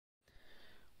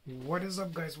What is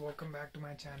up guys, welcome back to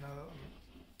my channel.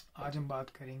 आज हम बात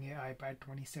करेंगे iPad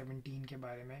 2017 के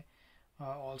बारे में,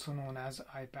 also known as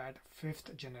iPad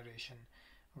 5th generation.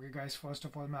 Okay guys, first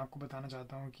of all मैं आपको बताना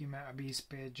चाहता हूँ कि मैं अभी इस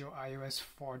पे जो iOS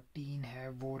 14 है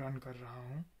वो रन कर रहा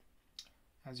हूँ।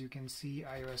 As you can see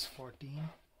iOS 14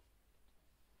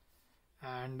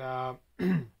 and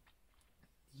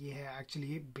ये है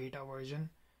एक्चुअली बेटा वर्जन।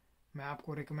 मैं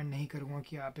आपको रिकमेंड नहीं करूँगा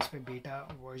कि आप इस पे बेटा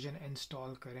वर्जन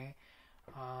इंस्टॉल करें,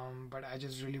 but I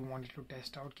just really wanted to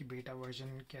test out कि बेटा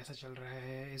वर्जन कैसा चल रहा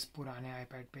है इस पुराने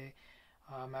आईपैड पे।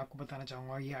 मैं आपको बताना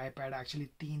चाहूँगा ये आईपैड एक्चुअली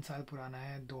 3 साल पुराना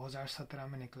है, 2017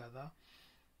 में निकला था।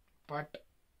 बट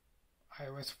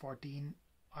iOS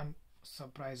 14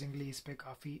 सरप्राइजिंगली इस पे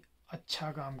काफ़ी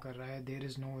अच्छा काम कर रहा है। There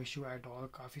is no issue at all,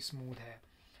 काफ़ी स्मूथ है।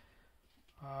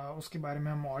 उसके बारे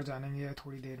में हम और जानेंगे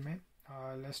थोड़ी देर में।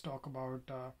 लेट्स टॉक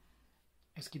अबाउट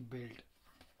इसकी बिल्ड।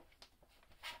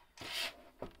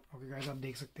 ओके गाइस, आप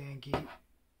देख सकते हैं कि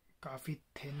काफ़ी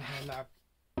थिन है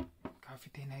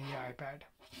काफ़ी थिन है ये आईपैड।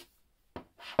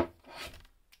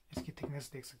 इसकी थिकनेस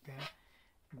देख सकते हैं।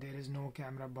 There is no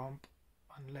camera bump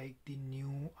unlike the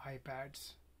new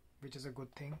iPads, which is a good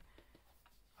thing.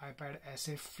 IPad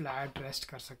ऐसे फ्लैट रेस्ट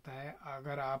कर सकता है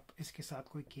अगर आप इसके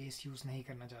साथ कोई केस यूज़ नहीं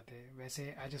करना चाहते।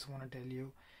 वैसे I just want to tell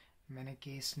you, मैंने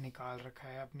केस निकाल रखा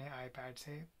है अपने आईपैड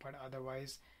से, बट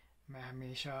अदरवाइज़ मैं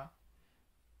हमेशा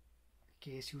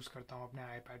केस यूज़ करता हूँ अपने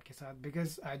आईपैड के साथ,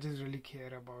 because I just really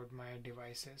care about my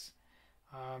devices.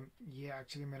 ये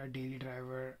एक्चुअली मेरा डेली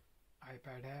ड्राइवर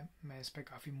आईपैड है। मैं इस पर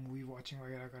काफ़ी मूवी वॉचिंग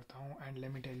वगैरह करता हूँ, and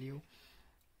let me tell you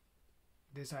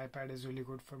this iPad is really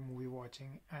good for movie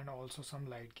watching and also some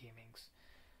light gamings.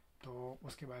 तो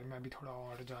उसके बारे में अभी थोड़ा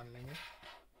और जान लेंगे।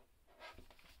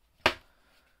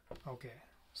 ओके,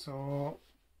 सो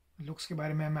लुक्स के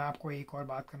बारे में मैं आपको एक और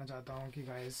बात करना चाहता हूँ कि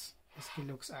गाइस इसकी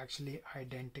लुक्स एक्चुअली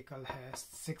आइडेंटिकल है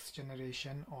 6th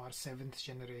जनरेशन और 7th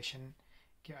जनरेशन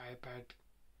के आईपैड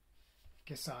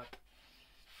के साथ।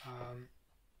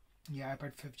 ये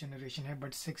आईपैड 5th जनरेशन है,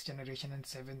 but 6th generation and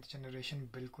 7th generation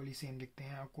बिल्कुल ही सेम दिखते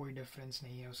हैं, कोई डिफरेंस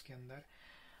नहीं है उसके अंदर।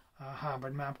 हाँ,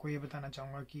 बट मैं आपको ये बताना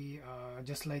चाहूँगा कि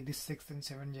just like this 6th and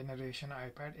 7th generation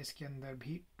iPad, इसके अंदर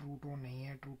भी ट्रू टोन नहीं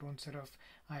है। ट्रू टोन सिर्फ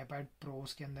आईपैड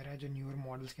प्रोस के अंदर है, जो न्यूअर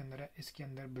मॉडल्स के अंदर है। इसके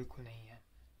अंदर बिल्कुल नहीं है।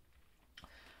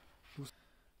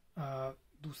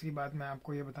 दूसरी बात मैं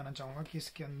आपको ये बताना चाहूँगा कि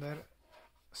इसके अंदर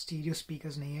स्टीरियो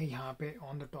स्पीकर्स नहीं है। यहाँ पे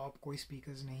ऑन द टॉप कोई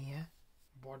स्पीकर्स नहीं है,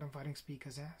 बॉटम फायरिंग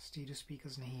स्पीकर्स हैं, स्टीरियो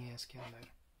स्पीकर्स नहीं है इसके अंदर।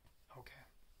 ओके,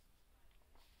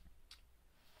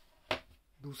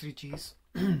 दूसरी चीज़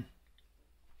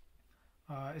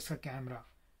इसका कैमरा।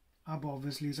 आप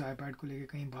ऑब्वियसली इस आईपैड को लेके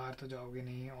कहीं बाहर तो जाओगे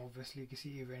नहीं, ऑब्वियसली किसी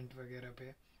इवेंट वगैरह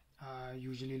पे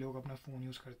यूजुअली लोग अपना फ़ोन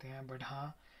यूज़ करते हैं, बट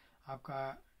हाँ,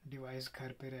 आपका डिवाइस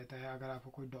घर पे रहता है। अगर आपको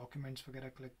कोई डॉक्यूमेंट्स वगैरह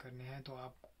क्लिक करने हैं तो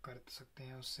आप कर सकते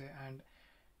हैं उससे। And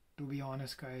to be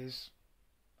honest guys,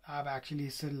 आप एक्चुअली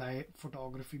इससे लाइव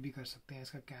फोटोग्राफी भी कर सकते हैं।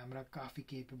 इसका कैमरा काफ़ी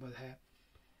केपेबल है,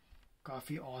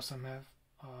 काफ़ी ऑसम है।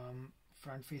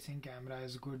 Front facing camera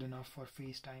is good enough for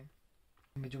face time.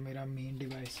 जो मेरा मेन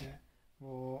डिवाइस है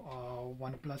वो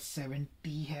OnePlus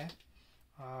 7T है,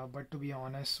 but to be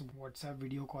honest WhatsApp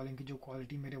video calling की जो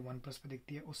क्वालिटी मेरे OnePlus पे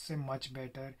दिखती है उससे मच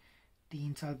बेटर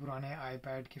 3 साल पुराने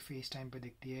आईपैड के फेस टाइम पे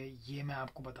दिखती है, ये मैं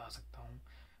आपको बता सकता हूँ।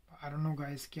 आई डोंट नो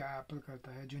गाइस क्या एप्पल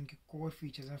करता है जो इनके कोर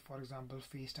फीचर्स हैं। फॉर एग्जांपल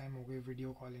फेस टाइम हो गई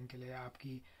वीडियो कॉलिंग के लिए,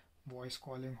 आपकी वॉइस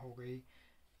कॉलिंग हो गई,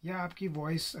 या आपकी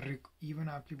वॉइस इवन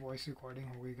आपकी वॉइस रिकॉर्डिंग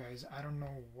हो गई। Guys I don't know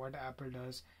what Apple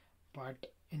does, but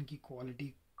इनकी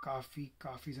क्वालिटी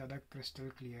काफ़ी ज़्यादा क्रिस्टल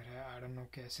क्लियर है। आई डोंट नो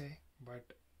कैसे,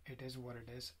 but it is what it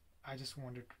is. I just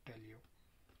wanted to tell you.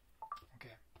 Okay,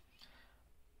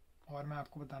 और मैं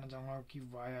आपको बताना चाहूँगा कि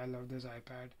Y I love this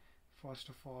iPad. First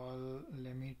of all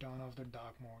let me turn off the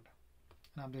dark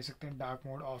mode. आप देख सकते हैं डार्क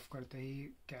मोड ऑफ करते ही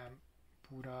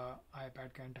पूरा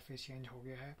आईपैड का इंटरफेस चेंज हो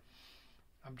गया है।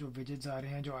 अब जो विजेट्स आ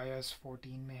रहे हैं जो iOS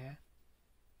 14 में है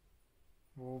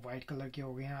वो वाइट कलर के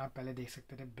हो गए हैं। आप पहले देख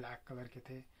सकते थे ब्लैक कलर के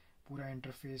थे। पूरा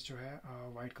इंटरफेस जो है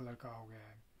वाइट कलर का हो गया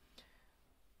है।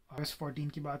 iOS 14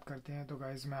 की बात करते हैं तो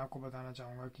गाइज मैं आपको बताना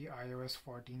चाहूँगा कि iOS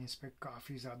 14 इस पर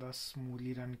काफ़ी ज़्यादा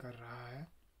स्मूथली रन कर रहा है।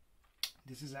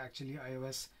 This is actually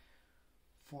iOS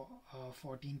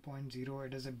 14.0।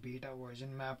 It is a beta version.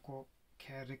 मैं आपको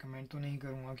खैर रिकमेंड तो नहीं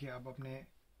करूँगा कि आप अपने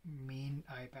मेन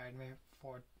आईपैड में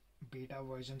बेटा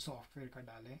वर्जन सॉफ्टवेयर का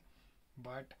डालें,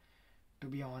 बट टू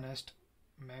बी ऑनेस्ट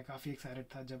मैं काफ़ी एक्साइटेड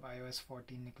था जब iOS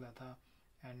 14 निकला था,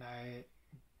 and I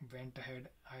went ahead,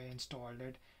 I installed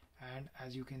it, and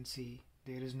as you can see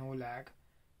there is no lag.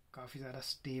 काफ़ी ज़्यादा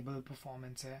स्टेबल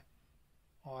परफॉर्मेंस है।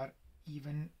 और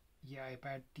इवन ये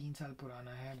आईपैड 3 साल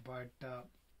पुराना है, बट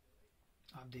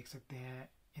आप देख सकते हैं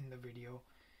इन द वीडियो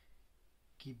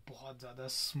कि बहुत ज़्यादा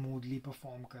स्मूथली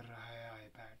परफॉर्म कर रहा है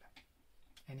आईपैड।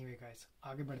 एनीवे गाइस,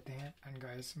 आगे बढ़ते हैं। एंड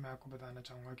गाइस, मैं आपको बताना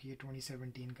चाहूँगा कि ये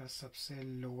 2017 का सबसे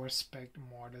लोअर स्पेक्ड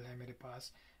मॉडल है मेरे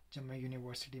पास। जब मैं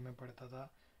यूनिवर्सिटी में पढ़ता था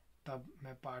तब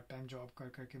मैं पार्ट टाइम जॉब कर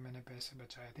करके मैंने पैसे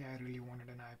बचाए थे। I really wanted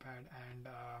N iPad and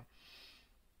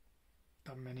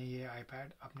तब मैंने ये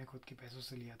आईपैड अपने खुद के पैसों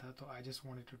से लिया था। तो I just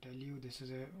wanted to tell you this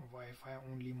is a wifi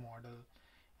only model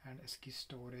and इसकी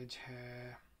स्टोरेज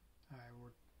है, आई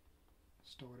वुड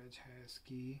स्टोरेज है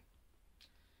इसकी,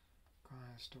 कहाँ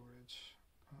है storage,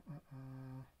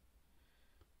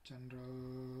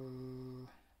 general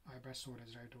iPad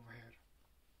storage right over here.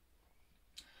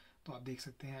 तो आप देख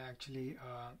सकते हैं एक्चुअली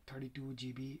 32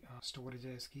 GB स्टोरेज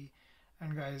है इसकी।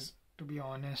 And guys, to be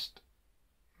honest,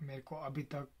 मेरे को अभी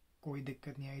तक कोई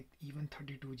दिक्कत नहीं आई इवन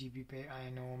 32 GB पे। आई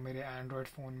नो मेरे एंड्रॉयड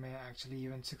फ़ोन में एक्चुअली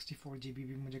इवन 64 GB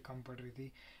भी मुझे कम पड़ रही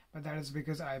थी, but that is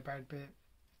because iPad पे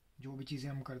जो भी चीज़ें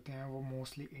हम करते हैं वो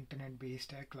मोस्टली इंटरनेट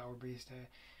बेस्ड है, क्लाउड बेस्ड है,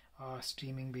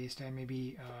 स्ट्रीमिंग बेस्ड है। May be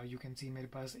you can see मेरे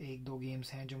पास एक दो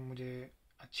गेम्स हैं जो मुझे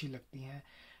अच्छी लगती हैं।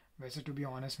 वैसे टू बी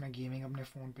ऑनेस्ट मैं गेमिंग अपने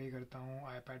फ़ोन पे ही करता हूँ,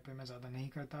 आईपैड पे मैं ज़्यादा नहीं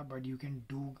करता, but you can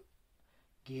do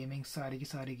gaming. सारी की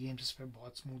सारी गेम्स इस पर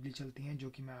बहुत स्मूथली चलती हैं, जो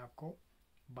कि मैं आपको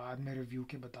बाद में रिव्यू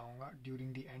के बताऊंगा।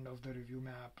 During the end of the review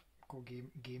मैं आपको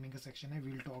गेमिंग का सेक्शन है,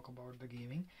 we'll talk about the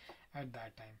gaming at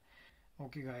that time.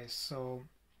 Okay guys, so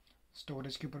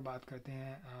storage के ऊपर बात करते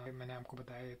हैं। मैंने आपको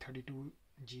बताया 32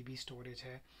 GB स्टोरेज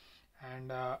है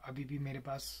एंड अभी भी मेरे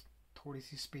पास थोड़ी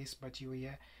सी स्पेस बची हुई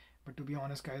है। But to be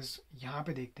honest guys, यहाँ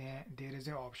पे देखते हैं there is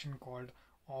A option called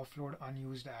offload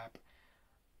unused app.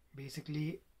 Basically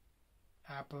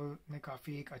Apple ने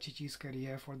काफ़ी एक अच्छी चीज़ करी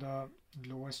है for the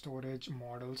lower storage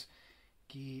models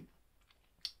कि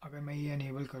अगर मैं ये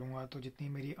अनेबल करूँगा तो जितनी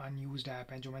मेरी अनयूज्ड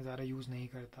ऐप हैं जो मैं ज़्यादा यूज़ नहीं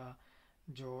करता,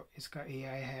 जो इसका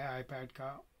एआई है आईपैड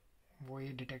का, वो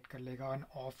ये डिटेक्ट कर लेगा और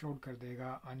ऑफलोड कर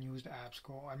देगा अनयूज्ड ऐप्स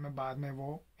को, और मैं बाद में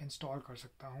वो इंस्टॉल कर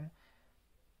सकता हूँ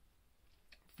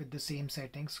विद द सेम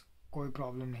सेटिंग्स, कोई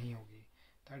प्रॉब्लम नहीं होगी।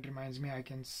 That reminds me, I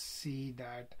can see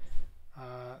that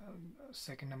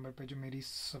second number पे जो मेरी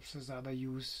सबसे ज़्यादा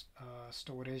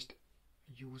स्टोरेज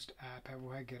यूज्ड ऐप है वो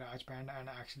है garage band. And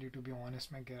actually to be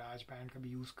honest मैं गैराज बैंड कभी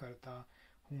यूज़ करता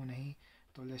हूँ नहीं,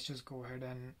 तो let's just go ahead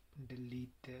and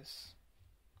delete this.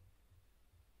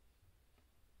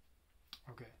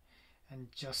 Okay, and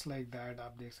just like that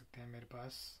आप देख सकते हैं मेरे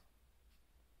पास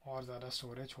और ज़्यादा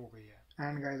स्टोरेज हो गई है।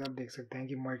 एंड गाइस, आप देख सकते हैं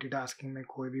कि मल्टीटास्किंग में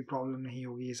कोई भी प्रॉब्लम नहीं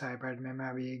होगी इस आईपैड में। मैं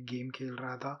अभी एक गेम खेल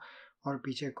रहा था और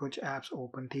पीछे कुछ ऐप्स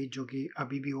ओपन थी जो कि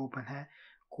अभी भी ओपन है,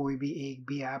 कोई भी एक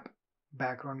भी ऐप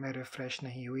बैकग्राउंड में रिफ़्रेश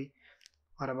नहीं हुई।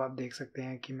 और अब आप देख सकते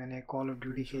हैं कि मैंने कॉल ऑफ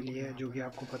ड्यूटी खेली है, जो कि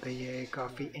आपको पता ही है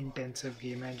काफ़ी इंटेंसिव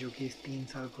गेम है, जो कि इस 3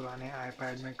 साल पुराने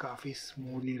आईपैड में काफ़ी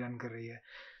स्मूथली रन कर रही है।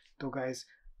 तो गाइस,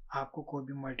 आपको कोई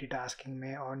भी मल्टीटास्किंग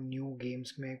में और न्यू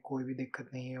गेम्स में कोई भी दिक्कत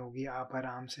नहीं होगी, आप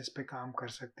आराम से इस पे काम कर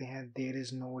सकते हैं। There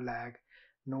is no lag,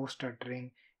 no stuttering,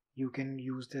 you can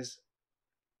use this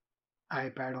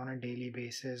iPad on a daily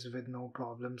basis with no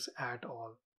problems at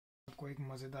all. आपको एक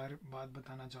मज़ेदार बात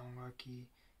बताना चाहूँगा कि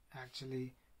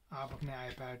एक्चुअली आप अपने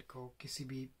आईपैड को किसी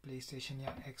भी प्ले स्टेशन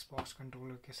या एक्सबॉक्स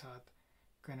कंट्रोलर के साथ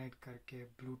कनेक्ट करके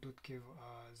ब्लूटूथ के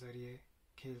ज़रिए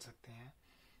खेल सकते हैं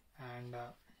एंड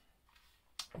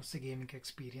उससे गेमिंग का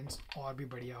एक्सपीरियंस और भी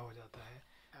बढ़िया हो जाता है।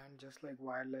 And just like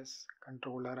wireless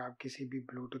controller, आप किसी भी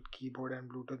Bluetooth keyboard and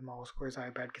Bluetooth mouse को इस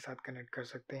आईपैड के साथ कनेक्ट कर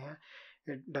सकते हैं।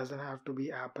 It doesn't have to be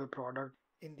Apple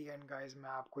product. In the and guys, मैं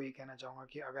आपको ये कहना चाहूँगा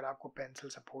कि अगर आपको पेंसिल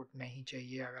सपोर्ट नहीं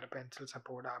चाहिए, अगर पेंसिल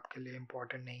सपोर्ट आपके लिए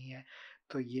इम्पोर्टेंट नहीं है,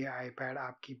 तो ये आईपैड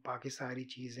आपकी बाकी सारी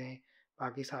चीज़ें,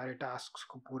 बाकी सारे टास्क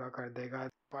को पूरा कर देगा।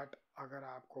 बट अगर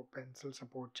आपको पेंसिल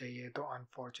सपोर्ट चाहिए तो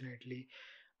अनफॉर्चुनेटली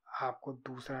आपको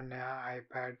दूसरा नया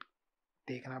आईपैड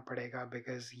देखना पड़ेगा,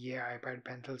 बिकॉज ये आईपैड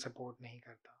पेंसिल सपोर्ट नहीं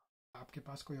करता। आपके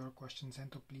पास कोई और क्वेश्चंस हैं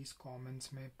तो प्लीज़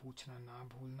कमेंट्स में पूछना ना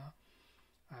भूलना।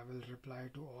 I will reply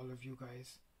to all of you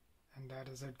guys and that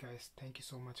is it guys. Thank you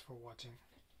so much for watching.